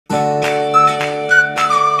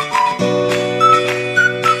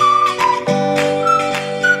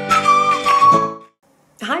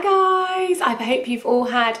you've all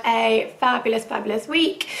had a fabulous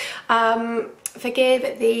week.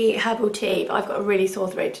 Forgive the herbal tea, but I've got a really sore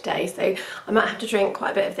throat today, so I might have to drink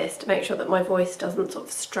quite a bit of this to make sure that my voice doesn't sort of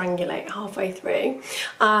strangulate halfway through.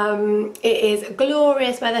 It is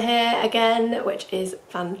glorious weather here again, which is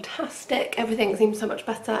fantastic. Everything seems so much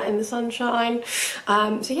better in the sunshine.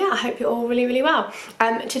 So yeah, I hope you're all really well.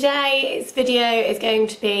 Today's video is going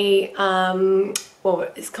to be well,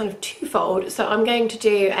 it's kind of twofold. So I'm going to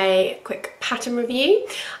do a quick pattern review.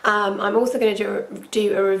 I'm also going to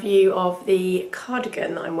do a review of the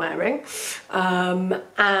cardigan that I'm wearing. And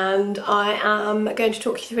I am going to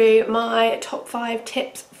talk you through my top 5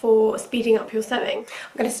 tips for speeding up your sewing.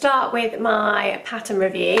 I'm going to start with my pattern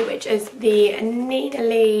review, which is the Nina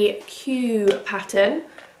Lee Kew Pattern.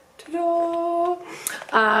 Ta-da!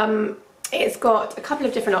 It's got a couple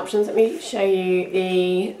of different options. Let me show you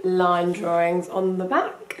the line drawings on the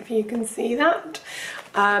back, if you can see that.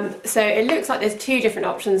 So it looks like there's 2 different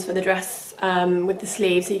options for the dress with the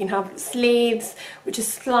sleeves. So you can have sleeves, which is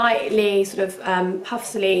slightly sort of puff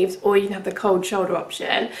sleeves, or you can have the cold shoulder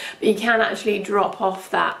option. But you can actually drop off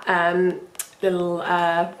that little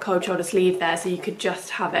cold shoulder sleeve there, so you could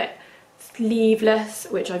just have it sleeveless,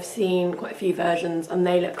 which I've seen quite a few versions and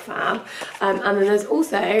they look fab. And then there's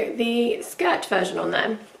also the skirt version on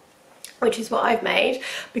there, which is what I've made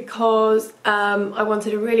because I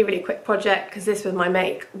wanted a really quick project, because this was my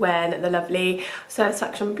make when the lovely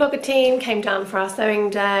Satisfaction blogger team came down for our sewing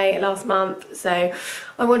day last month. So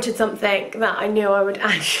I wanted something that I knew I would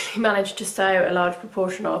actually manage to sew a large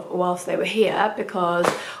proportion of whilst they were here, because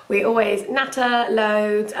we always natter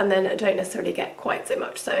loads and then don't necessarily get quite so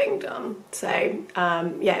much sewing done. So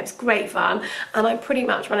yeah, it was great fun, and I pretty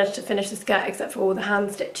much managed to finish the skirt except for all the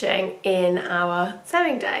hand stitching in our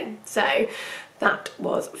sewing day. So that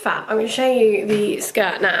was fab. I'm going to show you the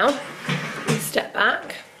skirt now. Step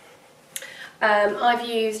back. I've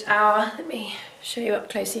used our, let me show you up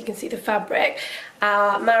close so you can see the fabric,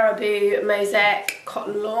 our Maribou Mosaic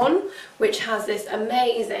cotton lawn, which has this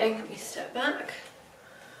amazing, let me step back,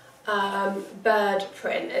 bird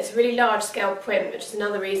print. It's a really large scale print, which is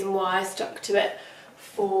another reason why I stuck to it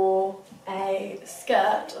for a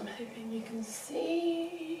skirt. I'm hoping you can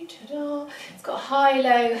see. Ta-da. It's got a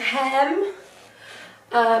high-low hem.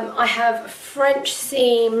 I have French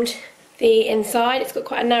seamed the inside. It's got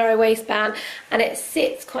quite a narrow waistband and it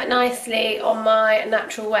sits quite nicely on my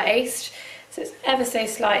natural waist, so it's ever so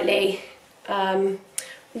slightly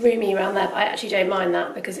roomy around there, but I actually don't mind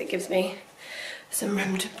that because it gives me some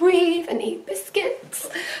room to breathe and eat biscuits.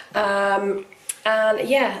 And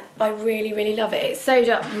yeah, I really love it. It's sewed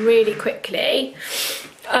up really quickly.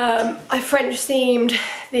 I French seamed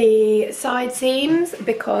the side seams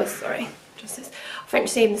because, sorry, just this. French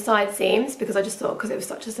seam the side seams because I just thought, because it was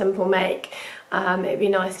such a simple make, it'd be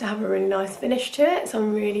nice to have a really nice finish to it, so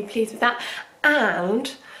I'm really pleased with that.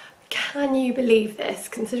 And can you believe this,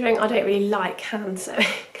 considering I don't really like hand sewing,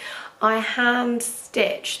 I hand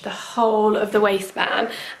stitched the whole of the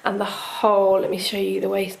waistband and the whole, let me show you the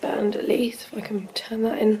waistband at least, if I can turn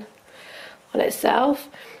that in on itself.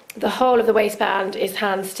 The whole of the waistband is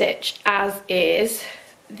hand stitched, as is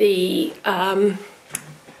the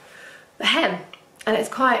hem. And it's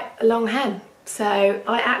quite a long hem, so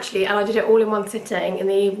I did it all in one sitting in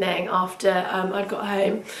the evening after I'd got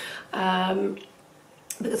home,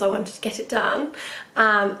 because I wanted to get it done.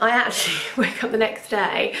 I actually woke up the next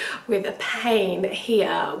day with a pain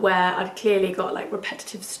here where I'd clearly got like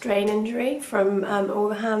repetitive strain injury from all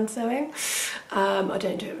the hand sewing. I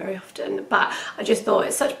don't do it very often, but I just thought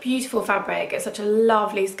it's such beautiful fabric, it's such a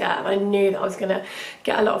lovely skirt, and I knew that I was going to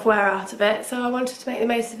get a lot of wear out of it, so I wanted to make the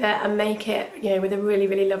most of it and make it, you know, with a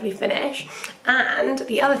really lovely finish. And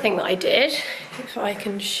the other thing that I did, if I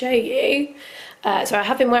can show you, so I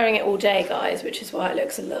have been wearing it all day, guys, which is why it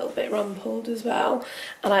looks a little bit rumpled as well.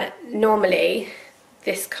 And I normally,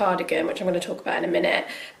 this cardigan, which I'm going to talk about in a minute,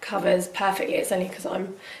 covers perfectly. It's only because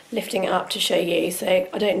I'm lifting it up to show you, so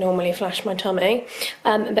I don't normally flash my tummy.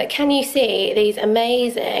 But can you see these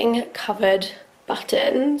amazing covered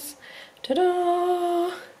buttons?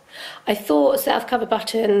 Ta-da! I thought self-cover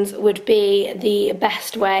buttons would be the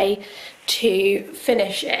best way to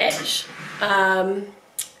finish it.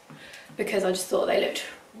 Because I just thought they looked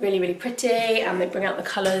really pretty and they bring out the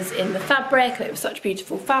colours in the fabric, and it was such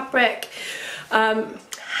beautiful fabric.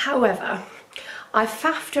 However, I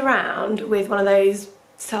faffed around with one of those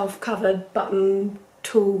self-covered button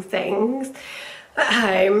tool things at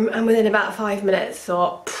home, and within about 5 minutes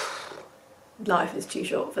thought, life is too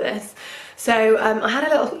short for this. So I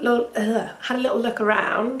had a little look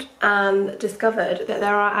around and discovered that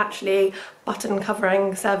there are actually button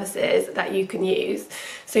covering services that you can use.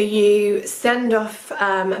 So you send off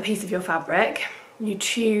a piece of your fabric, you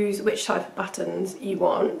choose which type of buttons you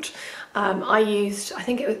want. I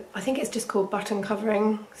think it's just called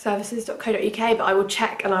buttoncovering-services.co.uk, but I will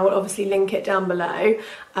check and I will obviously link it down below.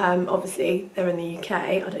 Obviously they're in the UK,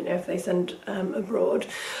 I don't know if they send abroad,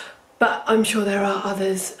 but I'm sure there are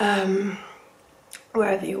others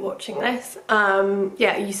wherever you're watching this.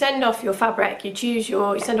 Yeah, you send off your fabric, you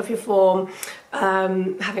send off your form,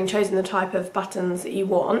 having chosen the type of buttons that you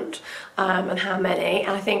want and how many,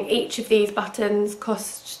 and I think each of these buttons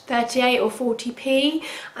cost 38 or 40p,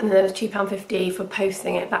 and then there's £2.50 for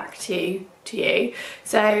posting it back to you.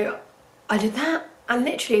 So I did that, and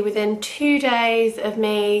literally within 2 days of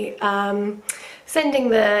me sending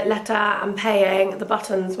the letter and paying, the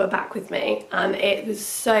buttons were back with me, and it was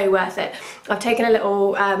so worth it. I've taken a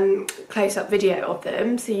little close-up video of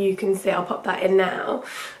them so you can see, I'll pop that in now,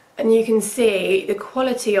 and you can see the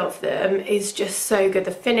quality of them is just so good.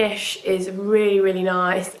 The finish is really, really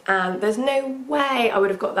nice, and there's no way I would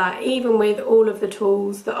have got that even with all of the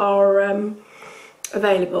tools that are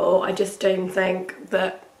available. I just don't think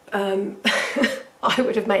that I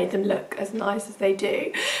would have made them look as nice as they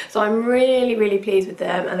do. So I'm really, really pleased with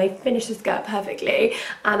them, and they finish the skirt perfectly,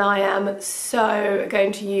 and I am so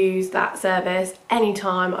going to use that service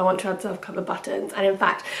anytime I want to add self-cover buttons. And in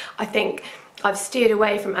fact, I think I've steered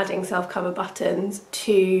away from adding self-cover buttons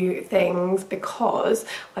to things because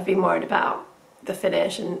I've been worried about the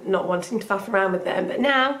finish and not wanting to faff around with them, but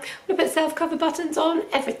now I'm going to put self-cover buttons on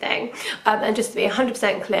everything. And just to be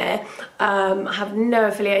 100% clear, I have no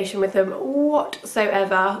affiliation with them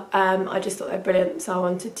whatsoever. I just thought they were brilliant, so I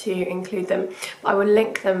wanted to include them. I will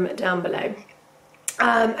link them down below.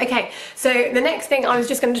 Okay, so the next thing I was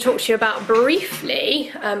just going to talk to you about briefly,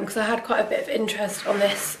 because I had quite a bit of interest on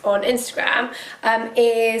this on Instagram,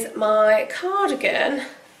 is my cardigan.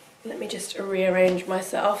 Let me just rearrange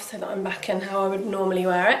myself so that I'm back in how I would normally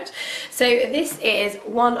wear it. So this is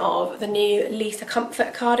one of the new Lisa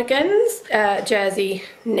Comfort Cardigans, jersey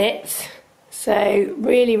knit. So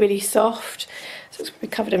really, really soft. So it's going to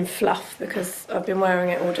be covered in fluff because I've been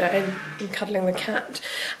wearing it all day and cuddling the cat.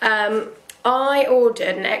 I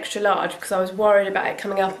ordered an extra large because I was worried about it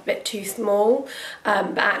coming up a bit too small,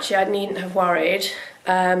 but actually I needn't have worried.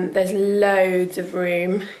 There's loads of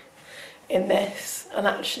room in this, and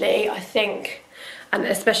actually I think, and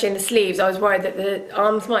especially in the sleeves, I was worried that the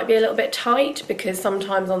arms might be a little bit tight because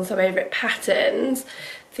sometimes on some favourite patterns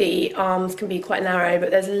the arms can be quite narrow,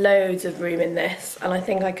 but there's loads of room in this, and I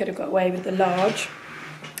think I could have got away with the large.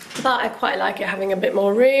 But I quite like it having a bit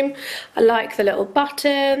more room. I like the little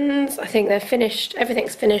buttons. I think they're finished,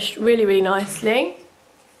 everything's finished really, really nicely.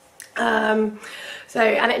 And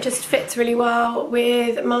it just fits really well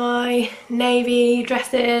with my navy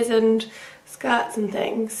dresses and skirts and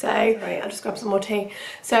things. So right, I'll just grab some more tea.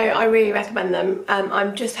 So I really recommend them.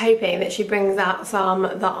 I'm just hoping that she brings out some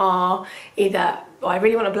that are either, well, I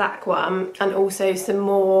really want a black one, and also some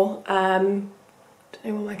more, I don't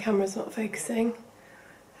know why my camera's not focusing.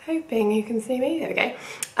 Hoping you can see me, there we go.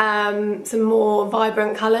 Some more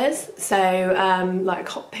vibrant colours, so like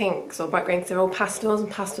hot pinks or bright greens. They're all pastels, and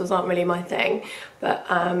pastels aren't really my thing, but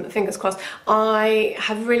fingers crossed. I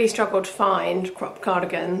have really struggled to find crop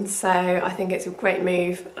cardigans, so I think it's a great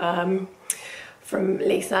move from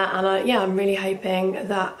Lisa, and yeah, I'm really hoping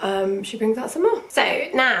that she brings out some more. So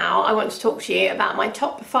now I want to talk to you about my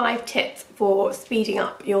top 5 tips for speeding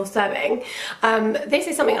up your sewing. This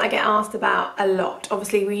is something I get asked about a lot.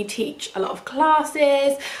 Obviously we teach a lot of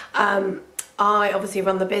classes. I obviously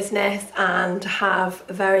run the business and have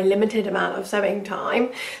a very limited amount of sewing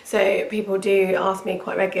time, so people do ask me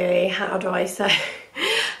quite regularly, how do I sew?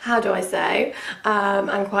 How do I sew?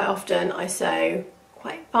 And quite often I sew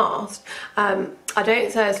quite fast. I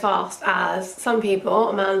don't sew as fast as some people.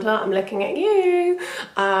 Amanda, I'm looking at you.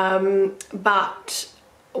 But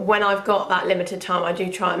when I've got that limited time, I do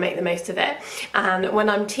try and make the most of it. And when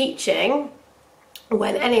I'm teaching,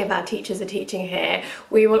 when any of our teachers are teaching here,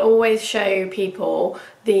 we will always show people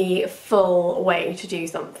the full way to do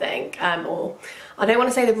something, or I don't want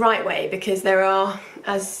to say the right way, because there are,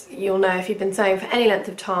 as you'll know if you've been sewing for any length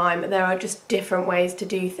of time, there are just different ways to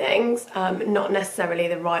do things, not necessarily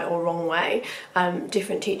the right or wrong way.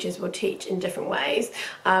 Different teachers will teach in different ways,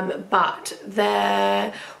 but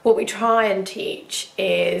what we try and teach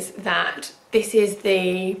is that this is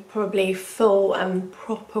the probably full and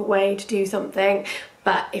proper way to do something,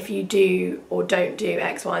 but if you do or don't do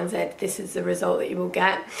X, Y and Z, this is the result that you will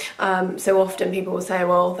get. So often people will say,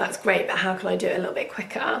 well, that's great, but how can I do it a little bit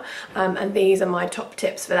quicker? And these are my top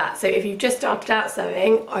tips for that. So if you've just started out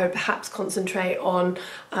sewing, I would perhaps concentrate on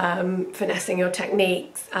finessing your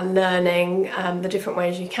techniques and learning the different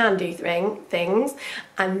ways you can do things.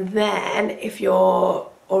 And then if you're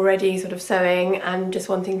already sort of sewing and just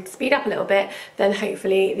wanting to speed up a little bit, then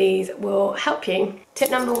hopefully these will help you. Tip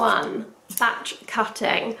number 1, batch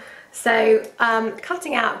cutting. So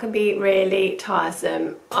cutting out can be really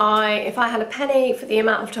tiresome. If I had a penny for the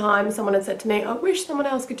amount of time someone had said to me, I wish someone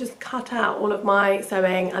else could just cut out all of my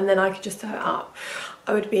sewing and then I could just sew it up,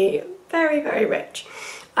 I would be very, very rich.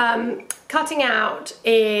 Cutting out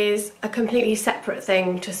is a completely separate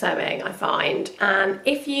thing to sewing, I find, and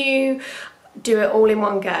if you do it all in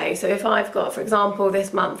one go, so if I've got, for example,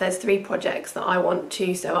 this month there's 3 projects that I want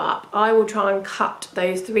to sew up, I will try and cut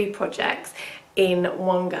those 3 projects in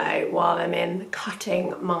one go while I'm in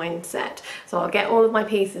cutting mindset. So I'll get all of my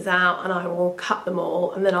pieces out and I will cut them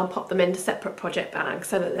all, and then I'll pop them into separate project bags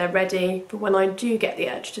so that they're ready for when I do get the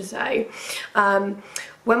urge to sew.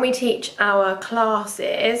 When we teach our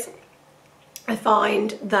classes, I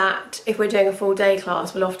find that if we're doing a full day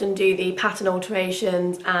class, we'll often do the pattern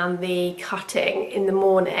alterations and the cutting in the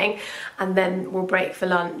morning, and then we'll break for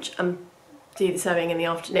lunch and do the sewing in the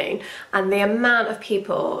afternoon. And the amount of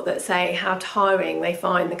people that say how tiring they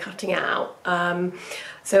find the cutting out,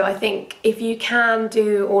 so I think if you can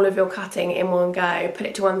do all of your cutting in one go, put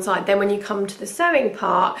it to one side, then when you come to the sewing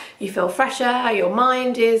part, you feel fresher, your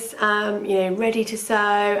mind is you know, ready to sew,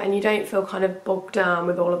 and you don't feel kind of bogged down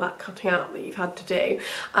with all of that cutting out that you've had to do.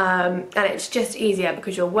 And it's just easier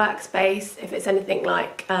because your workspace, if it's anything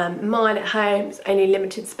like mine at home, it's only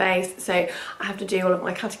limited space, so I have to do all of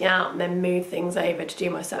my cutting out and then move things over to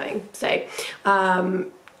do my sewing. So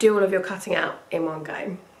do all of your cutting out in one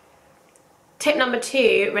go. Tip number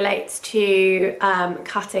 2 relates to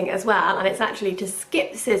cutting as well, and it's actually to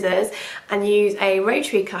skip scissors and use a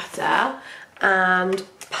rotary cutter and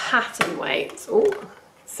pattern weights. Ooh.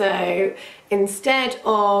 So instead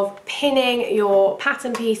of pinning your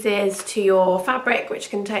pattern pieces to your fabric, which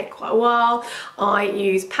can take quite a while, I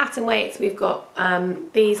use pattern weights. We've got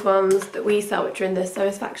these ones that we sell, which are in the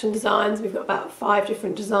Satisfaction designs. We've got about 5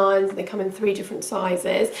 different designs. They come in 3 different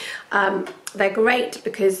sizes. They're great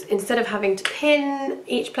because instead of having to pin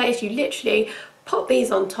each place, you literally pop these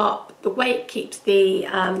on top. The weight keeps the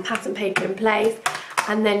pattern paper in place,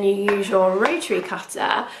 and then you use your rotary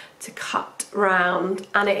cutter to cut round,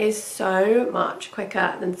 and it is so much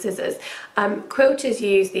quicker than scissors. Quilters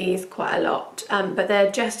use these quite a lot, but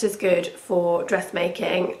they're just as good for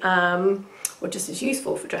dressmaking, or just as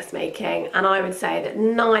useful for dressmaking, and I would say that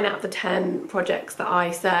 9 out of the 10 projects that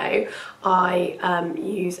I sew, I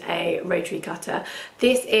use a rotary cutter.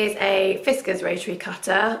 This is a Fiskars rotary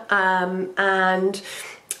cutter, and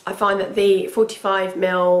I find that the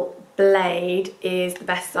 45mm blade is the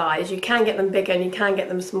best size. You can get them bigger and you can get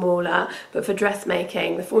them smaller, but for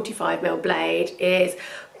dressmaking, the 45mm blade is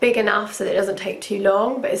big enough so that it doesn't take too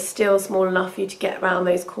long, but it's still small enough for you to get around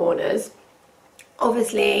those corners.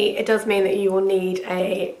 Obviously, it does mean that you will need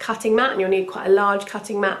a cutting mat, and you'll need quite a large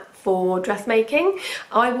cutting mat for dressmaking.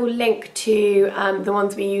 I will link to the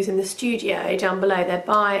ones we use in the studio down below. They're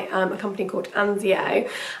by a company called Ansio,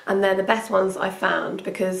 and they're the best ones I found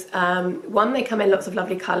because one, they come in lots of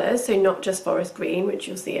lovely colours, so not just forest green, which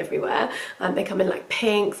you'll see everywhere. They come in like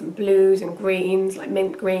pinks and blues and greens, like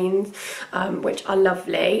mint greens, which are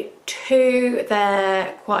lovely. 2,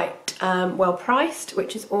 they're quite well priced,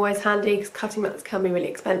 which is always handy because cutting mats can be really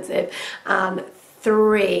expensive. And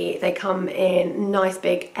 3, they come in nice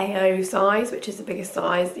big AO size, which is the biggest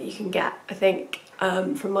size that you can get, I think,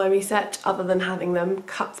 from my research, other than having them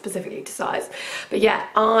cut specifically to size. But yeah,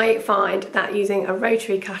 I find that using a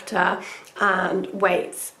rotary cutter and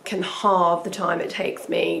weights can halve the time it takes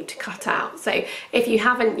me to cut out. So if you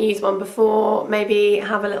haven't used one before, maybe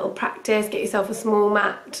have a little practice, get yourself a small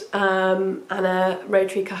mat and a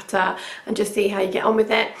rotary cutter and just see how you get on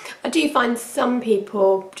with it. I do find some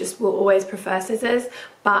people just will always prefer scissors,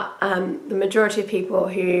 but the majority of people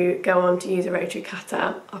who go on to use a rotary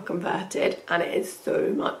cutter are converted, and it is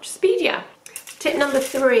so much speedier. Tip number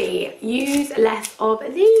 3, use less of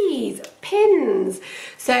these. pins.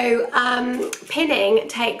 So pinning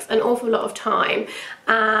takes an awful lot of time,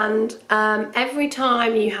 and every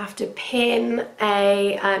time you have to pin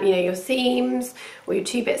a you know, your seams or your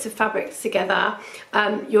two bits of fabric together,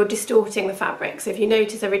 you're distorting the fabric. So if you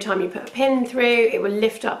notice, every time you put a pin through, it will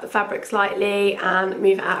lift up the fabric slightly and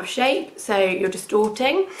move it out of shape, so you're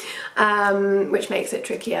distorting, which makes it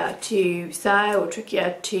trickier to sew or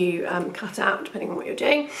trickier to cut out, depending on what you're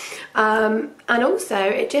doing. And also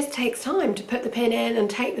it just takes time to put the pin in and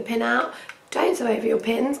take the pin out. Don't sew over your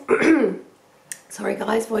pins. Sorry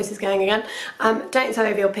guys, voice is going again. Don't sew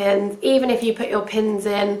over your pins. Even if you put your pins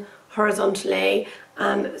in horizontally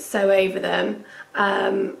and sew over them,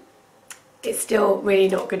 it's still really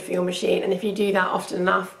not good for your machine, and if you do that often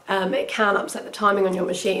enough, it can upset the timing on your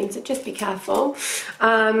machine, so just be careful.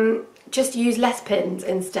 Just use less pins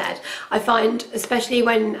instead. I find, especially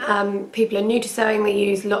when people are new to sewing, they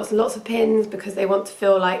use lots and lots of pins because they want to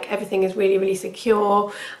feel like everything is really, really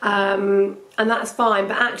secure, and that's fine,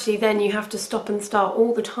 but actually then you have to stop and start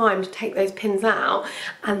all the time to take those pins out,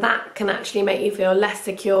 and that can actually make you feel less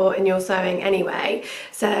secure in your sewing anyway.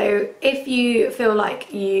 So if you feel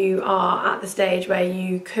like you are at the stage where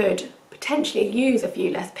you could potentially use a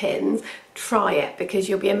few less pins, try it, because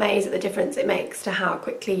you'll be amazed at the difference it makes to how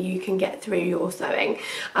quickly you can get through your sewing.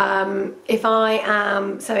 If I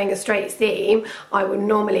am sewing a straight seam, I would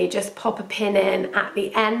normally just pop a pin in at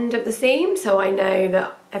the end of the seam, so I know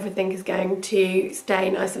that everything is going to stay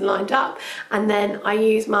nice and lined up, and then I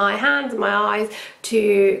use my hands and my eyes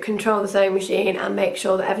to control the sewing machine and make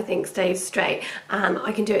sure that everything stays straight, and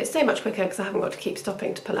I can do it so much quicker because I haven't got to keep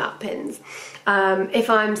stopping to pull out pins. If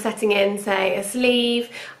I'm setting in, say, a sleeve,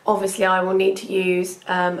 obviously I will need to use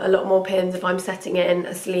a lot more pins if I'm setting in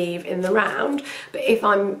a sleeve in the round, but if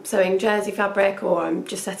I'm sewing jersey fabric or I'm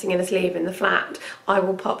just setting in a sleeve in the flat, I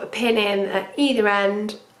will pop a pin in at either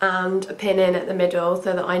end and a pin in at the middle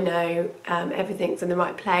so that I know everything's in the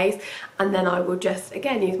right place, and then I will just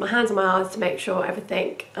again use my hands and my eyes to make sure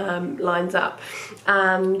everything lines up.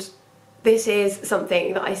 And this is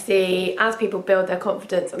something that I see as people build their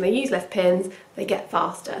confidence and they use less pins, they get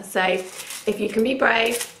faster. So if you can be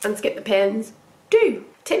brave and skip the pins, do.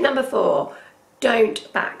 Tip number 4,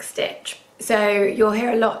 don't backstitch. So you'll hear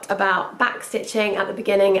a lot about back stitching at the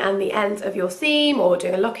beginning and the ends of your seam, or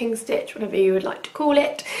doing a locking stitch, whatever you would like to call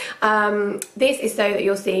it. This is so that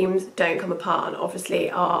your seams don't come apart and obviously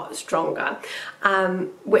are stronger,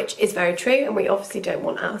 which is very true, and we obviously don't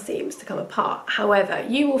want our seams to come apart. However,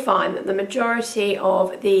 you will find that the majority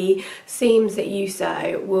of the seams that you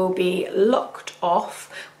sew will be locked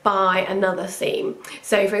off by another seam.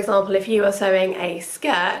 So for example, if you are sewing a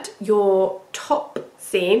skirt, your top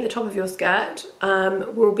seam, the top of your skirt,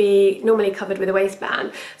 will be normally covered with a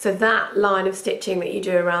waistband, so that line of stitching that you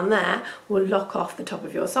do around there will lock off the top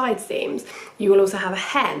of your side seams. You will also have a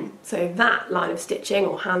hem, so that line of stitching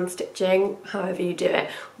or hand stitching, however you do it,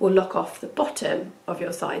 will lock off the bottom of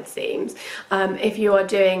your side seams. If you are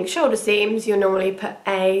doing shoulder seams, you'll normally put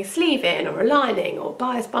a sleeve in or a lining or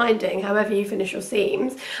bias binding, however you finish your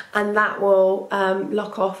seams, and that will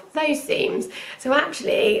lock off those seams. So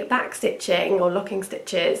actually back stitching or locking stitches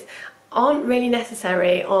aren't really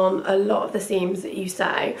necessary on a lot of the seams that you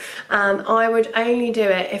sew, and I would only do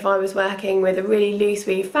it if I was working with a really loose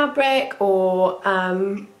weave fabric, or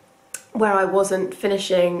where I wasn't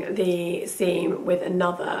finishing the seam with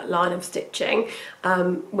another line of stitching,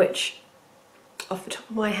 which off the top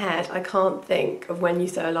of my head I can't think of when you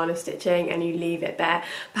sew a line of stitching and you leave it bare.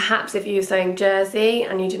 Perhaps if you were sewing jersey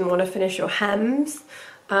and you didn't want to finish your hems,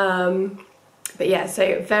 but yeah,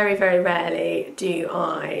 so very, very rarely do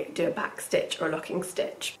I do a back stitch or a locking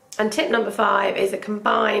stitch. And tip number 5 is a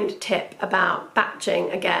combined tip about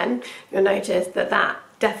batching again. You'll notice that that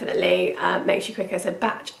definitely makes you quicker. So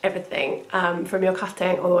batch everything from your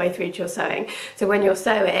cutting all the way through to your sewing. So when you're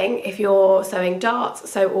sewing, if you're sewing darts,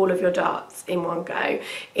 sew all of your darts in one go.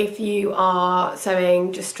 If you are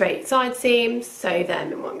sewing just straight side seams, sew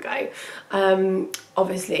them in one go.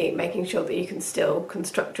 Obviously making sure that you can still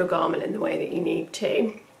construct your garment in the way that you need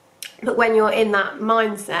to. But when you're in that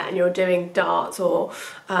mindset and you're doing darts, or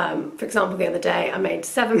for example the other day I made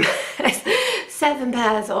 7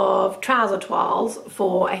 pairs of trouser toiles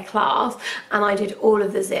for a class, and I did all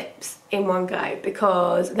of the zips in one go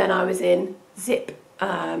because then I was in zip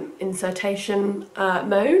insertion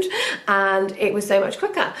mode, and it was so much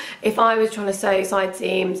quicker. If I was trying to sew side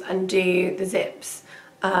seams and do the zips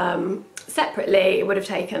separately, it would have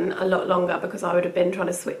taken a lot longer because I would have been trying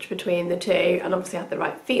to switch between the two, and obviously I had the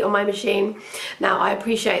right feet on my machine. Now I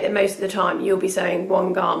appreciate that most of the time you'll be sewing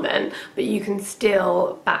one garment, but you can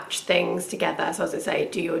still batch things together. So as I say,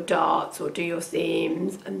 do your darts or do your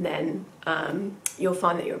seams and then you'll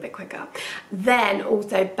find that you're a bit quicker. Then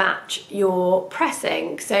also batch your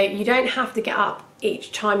pressing, so you don't have to get up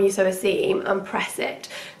each time you sew a seam and press it.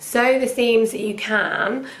 Sew the seams that you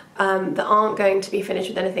can that aren't going to be finished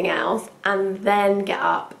with anything else, and then get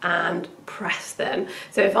up and press them.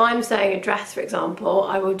 So if I'm sewing a dress, for example,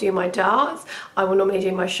 I will do my darts, I will normally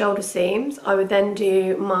do my shoulder seams, I would then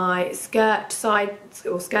do my skirt side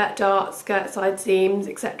or skirt darts, skirt side seams,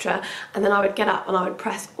 etc. And then I would get up and I would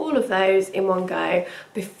press all of those in one go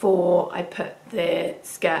before I put the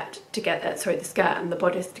skirt together, sorry, the skirt and the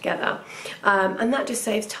bodice together. And that just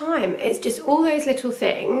saves time. It's just all those little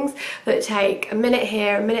things that take a minute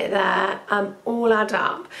here, a minute there, all add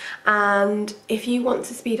up. And if you want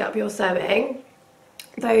to speed up your sewing,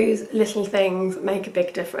 those little things make a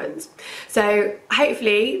big difference. So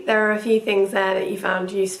hopefully there are a few things there that you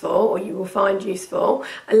found useful, or you will find useful.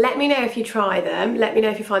 And let me know if you try them, let me know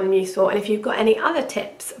if you find them useful, and if you've got any other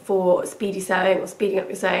tips for speedy sewing or speeding up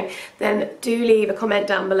your sewing, then do leave a comment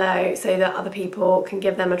down below so that other people can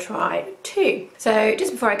give them a try too. So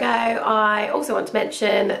just before I go, I also want to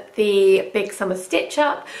mention the big summer stitch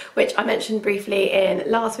up, which I mentioned briefly in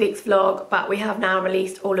last week's vlog, but we have now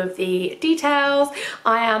released all of the details.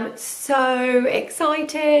 I am so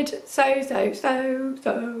excited, so excited.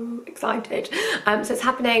 So it's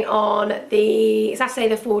happening on the Saturday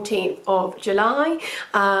the 14th of July.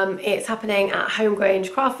 It's happening at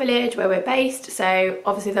Homegrange Craft Village, where we're based, so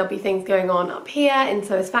obviously there'll be things going on up here in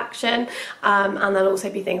Satisfaction, and there'll also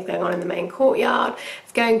be things going on in the main courtyard.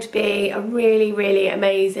 It's going to be a really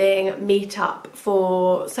amazing meetup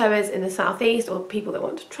for sewers in the southeast, or people that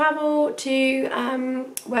want to travel to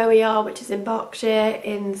where we are, which is in Berkshire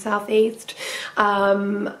in the southeast.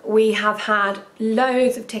 We have had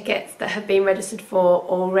loads of tickets that have been registered for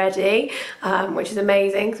already, which is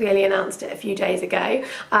amazing because we only announced it a few days ago,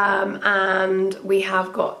 and we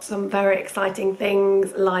have got some very exciting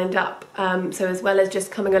things lined up. So as well as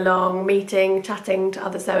just coming along, meeting, chatting to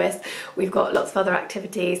other sewists, we've got lots of other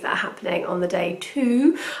activities that are happening on the day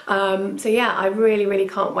too. So yeah, I really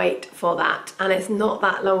can't wait for that, and it's not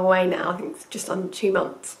that long away now. I think it's just under 2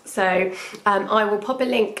 months. So I will pop a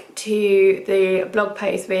link to the blog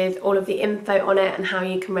post with all of the info on it and how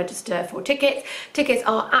you can register for tickets. Tickets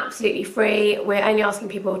are absolutely free. We're only asking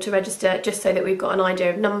people to register just so that we've got an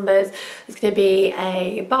idea of numbers. There's going to be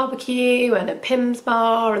a barbecue and a Pim's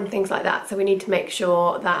bar and things like that, so we need to make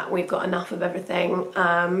sure that we've got enough of everything,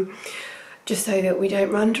 just so that we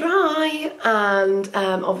don't run dry, and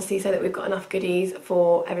obviously so that we've got enough goodies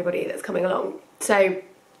for everybody that's coming along. So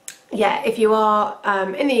yeah, if you are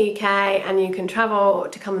in the UK and you can travel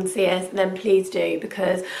to come and see us, then please do,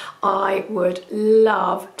 because I would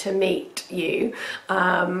love to meet you,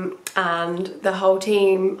 and the whole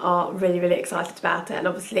team are really excited about it. And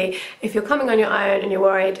obviously if you're coming on your own and you're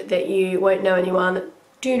worried that you won't know anyone,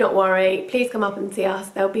 do not worry, please come up and see us.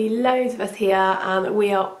 There'll be loads of us here, and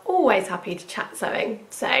we are always happy to chat sewing.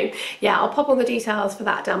 So yeah, I'll pop all the details for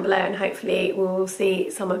that down below, and hopefully we'll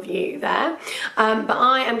see some of you there. But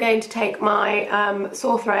I am going to take my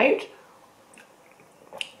sore throat.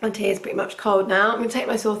 My tea is pretty much cold now. I'm going to take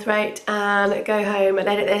my sore throat and go home and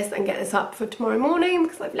edit this and get this up for tomorrow morning,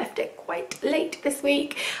 because I've left it quite late this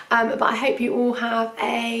week. But I hope you all have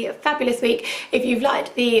a fabulous week. If you've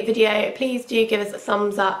liked the video, please do give us a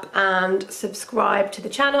thumbs up and subscribe to the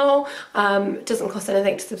channel. It doesn't cost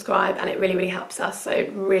anything to subscribe, and it really helps us, so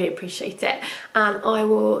really appreciate it. And I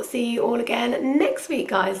will see you all again next week,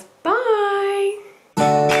 guys.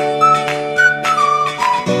 Bye!